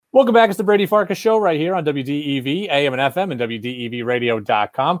Welcome back. It's the Brady Farkas Show right here on WDEV, AM and FM, and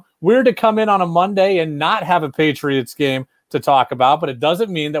WDEVradio.com. Weird to come in on a Monday and not have a Patriots game to talk about, but it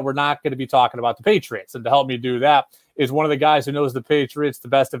doesn't mean that we're not going to be talking about the Patriots. And to help me do that is one of the guys who knows the Patriots the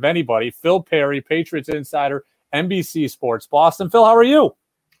best of anybody, Phil Perry, Patriots insider, NBC Sports Boston. Phil, how are you?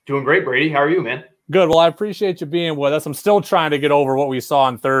 Doing great, Brady. How are you, man? Good. Well, I appreciate you being with us. I'm still trying to get over what we saw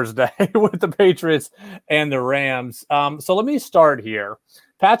on Thursday with the Patriots and the Rams. So let me start here.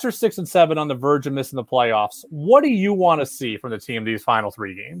 Pats are 6-7 on the verge of missing the playoffs. What do you want to see from the team these final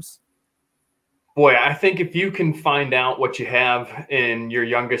three games? Boy, I think if you can find out what you have in your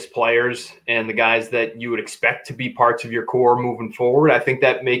youngest players and the guys that you would expect to be parts of your core moving forward, I think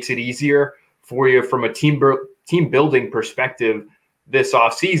that makes it easier for you from a team building perspective this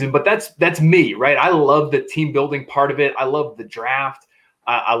offseason. But that's me, right? I love the team building part of it. I love the draft.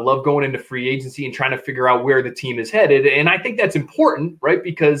 I love going into free agency and trying to figure out where the team is headed. And I think that's important, right?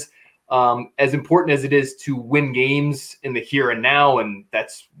 Because as important as it is to win games in the here and now, and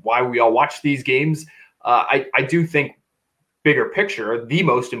that's why we all watch these games, I do think bigger picture, the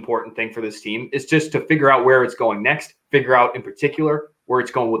most important thing for this team is just to figure out where it's going next, figure out in particular where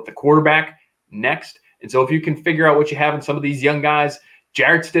it's going with the quarterback next. And so if you can figure out what you have in some of these young guys,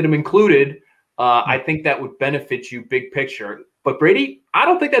 Jarrett Stidham included, I think that would benefit you big picture. But Brady, I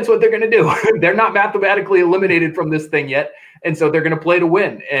don't think that's what they're going to do. They're not mathematically eliminated from this thing yet. And so they're going to play to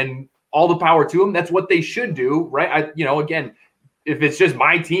win. And all the power to them. That's what they should do, right? Again, if it's just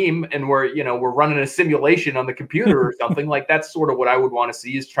my team and we're running a simulation on the computer or something, like that's sort of what I would want to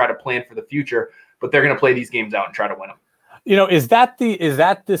see, is try to plan for the future. But they're going to play these games out and try to win them. Is that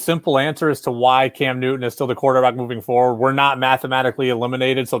the simple answer as to why Cam Newton is still the quarterback moving forward? We're not mathematically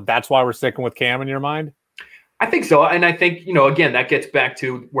eliminated, so that's why we're sticking with Cam in your mind? I think so. And I think, again, that gets back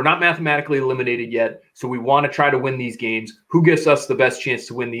to we're not mathematically eliminated yet. So we want to try to win these games. Who gives us the best chance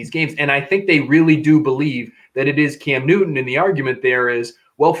to win these games? And I think they really do believe that it is Cam Newton. And the argument there is,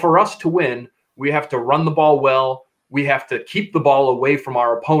 well, for us to win, we have to run the ball well. We have to keep the ball away from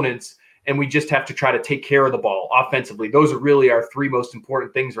our opponents. And we just have to try to take care of the ball offensively. Those are really our three most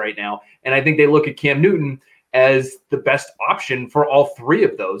important things right now. And I think they look at Cam Newton as the best option for all three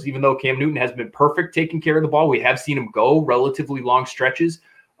of those. Even though Cam Newton has been perfect taking care of the ball, we have seen him go relatively long stretches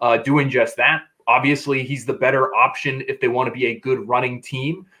doing just that. Obviously, he's the better option if they want to be a good running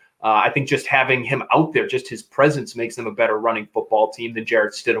team. I think just having him out there, just his presence makes them a better running football team than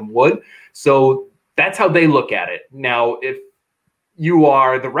Jarrett Stidham would. So that's how they look at it. Now, if you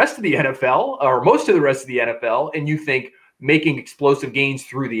are the rest of the NFL or most of the rest of the NFL and you think making explosive gains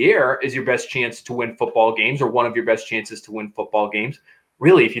through the air is your best chance to win football games, or one of your best chances to win football games.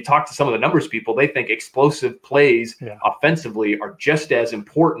 Really, if you talk to some of the numbers people, they think explosive plays offensively are just as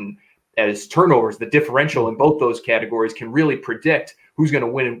important as turnovers. The differential in both those categories can really predict who's going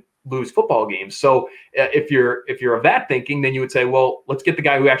to win and lose football games. So if you're of that thinking, then you would say, well, let's get the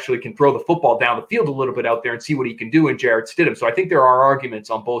guy who actually can throw the football down the field a little bit out there and see what he can do in Jarrett Stidham. So I think there are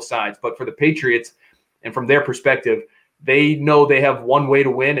arguments on both sides. But for the Patriots, and from their perspective, they know they have one way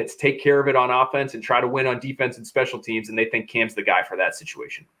to win. It's take care of it on offense and try to win on defense and special teams, and they think Cam's the guy for that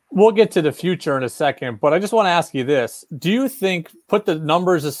situation. We'll get to the future in a second, but I just want to ask you this. Do you think, put the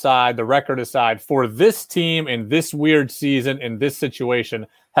numbers aside, the record aside, for this team in this weird season, in this situation,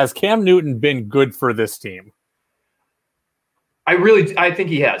 has Cam Newton been good for this team? I think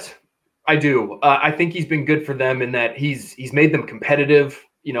he has. I do. I think he's been good for them in that he's made them competitive.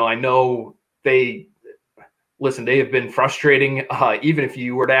 I know they have been frustrating. Even if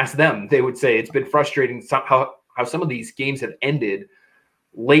you were to ask them, they would say it's been frustrating how some of these games have ended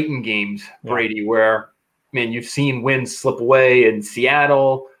late in games, Brady, where, man, you've seen wins slip away in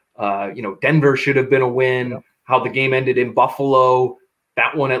Seattle. Denver should have been a win. How the game ended in Buffalo,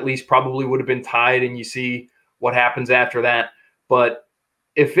 that one at least probably would have been tied, and you see what happens after that. But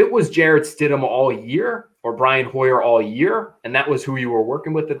if it was Jarrett Stidham all year or Brian Hoyer all year, and that was who you were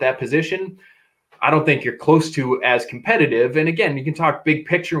working with at that position, I don't think you're close to as competitive. And again, you can talk big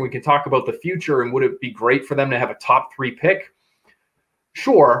picture and we can talk about the future and would it be great for them to have a top 3 pick?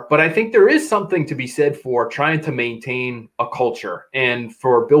 Sure. But I think there is something to be said for trying to maintain a culture, and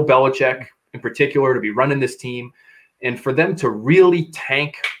for Bill Belichick in particular to be running this team, and for them to really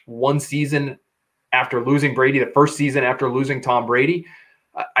tank one season after losing Brady, the first season after losing Tom Brady.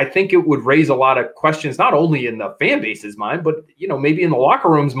 I think it would raise a lot of questions, not only in the fan base's mind, but maybe in the locker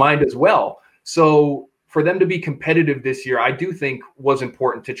room's mind as well. So for them to be competitive this year, I do think was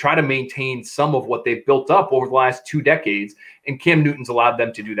important to try to maintain some of what they've built up over the last 2 decades. And Cam Newton's allowed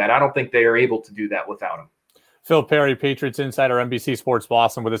them to do that. I don't think they are able to do that without him. Phil Perry, Patriots Insider, NBC Sports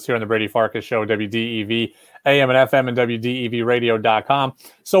Boston, with us here on the Brady Farkas Show, WDEV, AM and FM, and WDEVradio.com.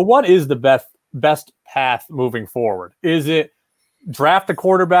 So what is the best path moving forward? Is it draft a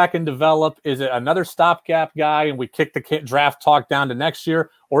quarterback and develop? Is it another stopgap guy and we kick the draft talk down to next year?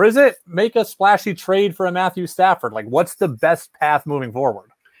 Or is it make a splashy trade for a Matthew Stafford? Like, what's the best path moving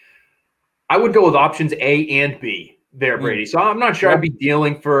forward? I would go with options A and B there, Brady. So I'm not sure I'd be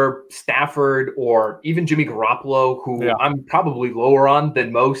dealing for Stafford or even Jimmy Garoppolo, who I'm probably lower on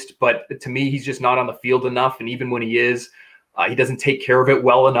than most. But to me, he's just not on the field enough. And even when he is, he doesn't take care of it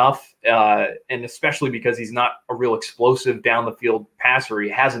well enough. And especially because he's not a real explosive down the field passer. He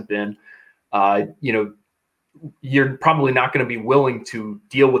hasn't been. You're probably not going to be willing to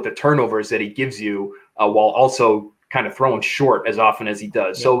deal with the turnovers that he gives you while also kind of throwing short as often as he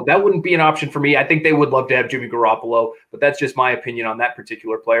does. Yeah. So that wouldn't be an option for me. I think they would love to have Jimmy Garoppolo, but that's just my opinion on that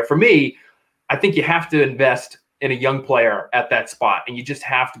particular player. For me, I think you have to invest in a young player at that spot, and you just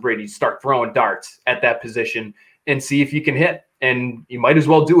have to, Brady, start throwing darts at that position and see if you can hit. And you might as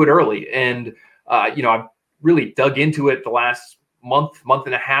well do it early. And, I've really dug into it the last month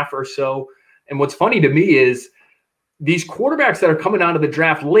and a half or so. And what's funny to me is these quarterbacks that are coming out of the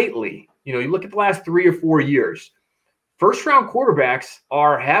draft lately, you look at the last 3 or 4 years, first-round quarterbacks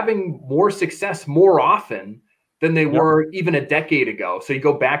are having more success more often than they were even a decade ago. So you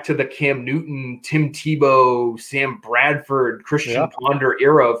go back to the Cam Newton, Tim Tebow, Sam Bradford, Christian Ponder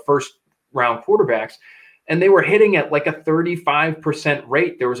era of first-round quarterbacks, and they were hitting at like a 35%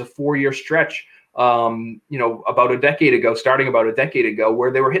 rate. There was a 4-year stretch, about a decade ago,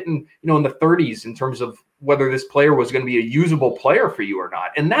 where they were hitting, in the 30s in terms of whether this player was going to be a usable player for you or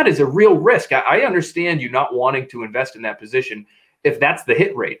not. And that is a real risk. I understand you not wanting to invest in that position if that's the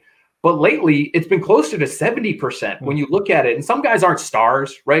hit rate. But lately, it's been closer to 70% when you look at it. And some guys aren't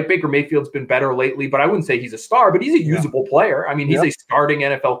stars, right? Baker Mayfield's been better lately, but I wouldn't say he's a star, but he's a usable player. I mean, he's a starting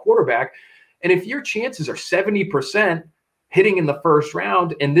NFL quarterback. And if your chances are 70% hitting in the first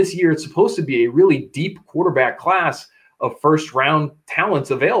round, and this year it's supposed to be a really deep quarterback class of first-round talents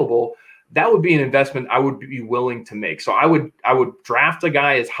available, that would be an investment I would be willing to make. So I would draft a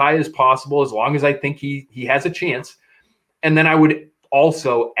guy as high as possible, as long as I think he has a chance. And then I would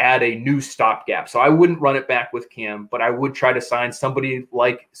also add a new stopgap. So I wouldn't run it back with Cam, but I would try to sign somebody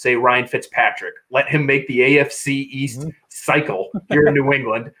like, say, Ryan Fitzpatrick. Let him make the AFC East cycle here in New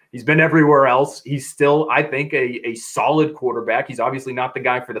England. He's been everywhere else. He's still, I think, a solid quarterback. He's obviously not the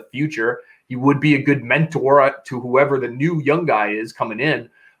guy for the future. He would be a good mentor to whoever the new young guy is coming in.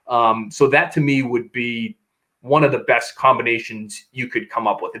 So that to me would be one of the best combinations you could come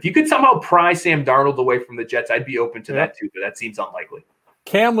up with. If you could somehow pry Sam Darnold away from the Jets, I'd be open to that too, but that seems unlikely.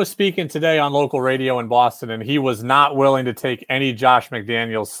 Cam was speaking today on local radio in Boston, and he was not willing to take any Josh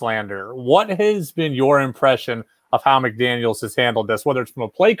McDaniels slander. What has been your impression of how McDaniels has handled this, whether it's from a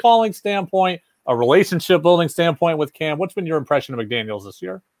play calling standpoint, a relationship building standpoint with Cam? What's been your impression of McDaniels this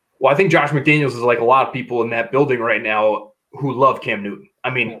year? Well, I think Josh McDaniels is like a lot of people in that building right now who love Cam Newton. I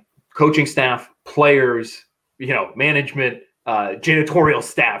mean, coaching staff, players, management, janitorial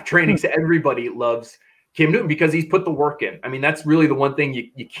staff, training, everybody loves Cam Newton because he's put the work in. I mean, that's really the one thing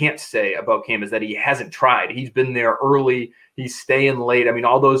you can't say about Cam is that he hasn't tried. He's been there early. He's staying late. I mean,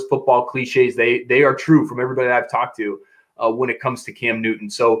 all those football cliches, they are true from everybody that I've talked to when it comes to Cam Newton.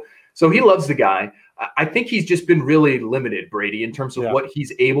 So he loves the guy. I think he's just been really limited, Brady, in terms of what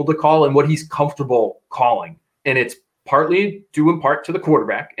he's able to call and what he's comfortable calling. And it's partly due in part to the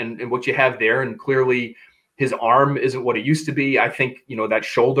quarterback and what you have there. And clearly his arm isn't what it used to be. I think, that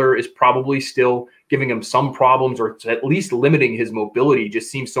shoulder is probably still giving him some problems, or at least limiting his mobility.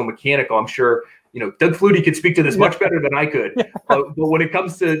 Just seems so mechanical. I'm sure, Doug Flutie could speak to this much better than I could. But when it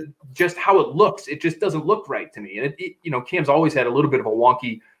comes to just how it looks, it just doesn't look right to me. And Cam's always had a little bit of a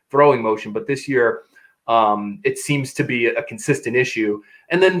wonky throwing motion, but this year it seems to be a consistent issue.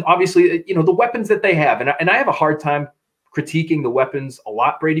 And then obviously, the weapons that they have, and I have a hard time critiquing the weapons a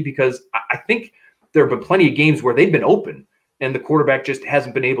lot, Brady, because I think there have been plenty of games where they've been open and the quarterback just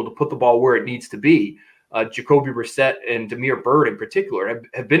hasn't been able to put the ball where it needs to be. Jacoby Brissett and Damiere Byrd in particular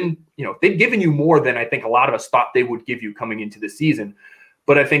have been, they've given you more than I think a lot of us thought they would give you coming into the season.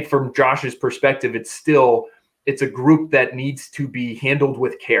 But I think from Josh's perspective, it's a group that needs to be handled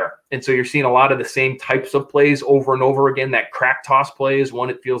with care. And so you're seeing a lot of the same types of plays over and over again. That crack toss play is one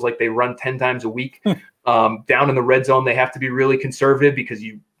it feels like they run 10 times a week. Down in the red zone, they have to be really conservative because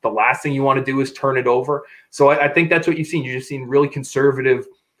the last thing you want to do is turn it over. So I think that's what you've seen. You've just seen really conservative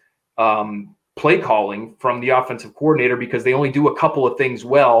play calling from the offensive coordinator because they only do a couple of things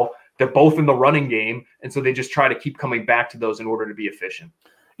well. They're both in the running game. And so they just try to keep coming back to those in order to be efficient.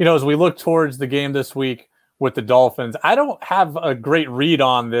 As we look towards the game this week, with the Dolphins. I don't have a great read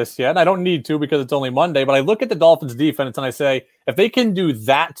on this yet. I don't need to because it's only Monday, but I look at the Dolphins defense and I say, if they can do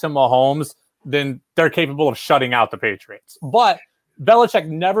that to Mahomes, then they're capable of shutting out the Patriots. But Belichick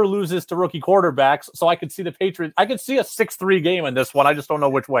never loses to rookie quarterbacks, so I could see the Patriots. I could see a 6-3 game in this one. I just don't know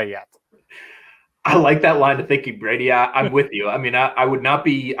which way yet. I like that line of thinking, Brady. I'm with you. I mean, I would not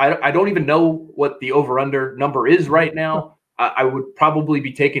be – I don't even know what the over-under number is right now. I would probably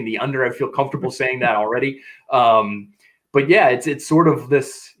be taking the under. I feel comfortable saying that already. But, yeah, it's sort of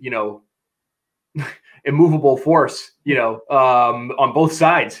this, immovable force, on both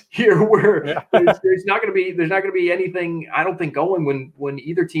sides here where there's not going to be anything, I don't think, going when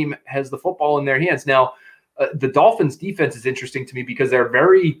either team has the football in their hands. Now, the Dolphins defense is interesting to me because they're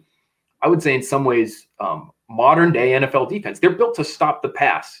very – I would say in some ways, modern day NFL defense. They're built to stop the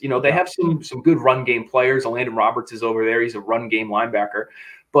pass. They have some good run game players. Landon Roberts is over there. He's a run game linebacker.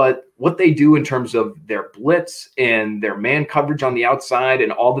 But what they do in terms of their blitz and their man coverage on the outside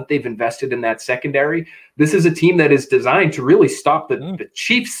and all that they've invested in that secondary, this is a team that is designed to really stop the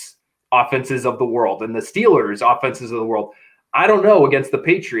Chiefs offenses of the world and the Steelers offenses of the world. I don't know against the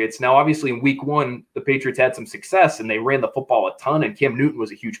Patriots. Now, obviously, in week one, the Patriots had some success and they ran the football a ton, and Cam Newton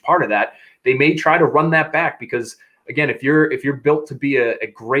was a huge part of that. They may try to run that back because, again, if you're built to be a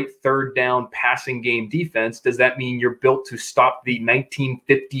great third down passing game defense, does that mean you're built to stop the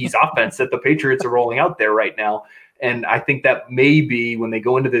 1950s offense that the Patriots are rolling out there right now? And I think that may be, when they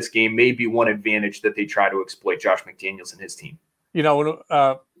go into this game, maybe one advantage that they try to exploit Josh McDaniels and his team.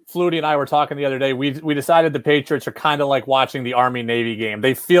 Flutie and I were talking the other day. We decided the Patriots are kind of like watching the Army-Navy game.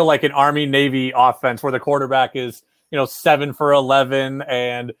 They feel like an Army-Navy offense where the quarterback is, 7 for 11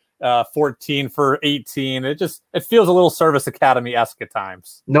 and 14 for 18. It feels a little Service Academy-esque at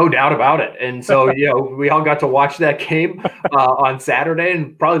times. No doubt about it. And so, we all got to watch that game on Saturday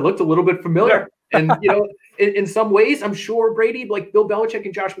and probably looked a little bit familiar. And, in some ways, I'm sure Brady, like Bill Belichick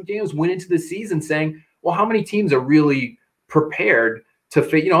and Josh McDaniels, went into the season saying, well, how many teams are really prepared to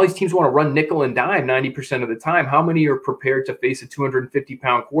face, all these teams want to run nickel and dime 90% of the time. How many are prepared to face a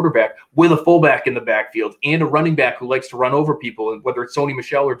 250-pound quarterback with a fullback in the backfield and a running back who likes to run over people? And whether it's Sony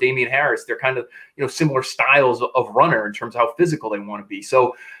Michel or Damian Harris, they're kind of, similar styles of runner in terms of how physical they want to be.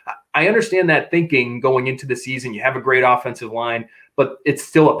 So I understand that thinking going into the season. You have a great offensive line, but it's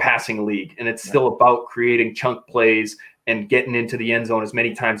still a passing league, and it's still about creating chunk plays and getting into the end zone as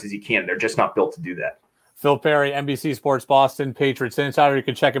many times as you can. They're just not built to do that. Phil Perry, NBC Sports Boston, Patriots Insider. You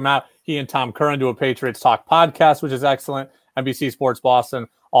can check him out. He and Tom Curran do a Patriots Talk podcast, which is excellent. NBC Sports Boston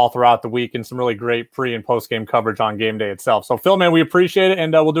all throughout the week, and some really great pre- and post-game coverage on game day itself. So, Phil, man, we appreciate it,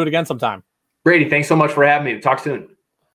 and we'll do it again sometime. Brady, thanks so much for having me. Talk soon.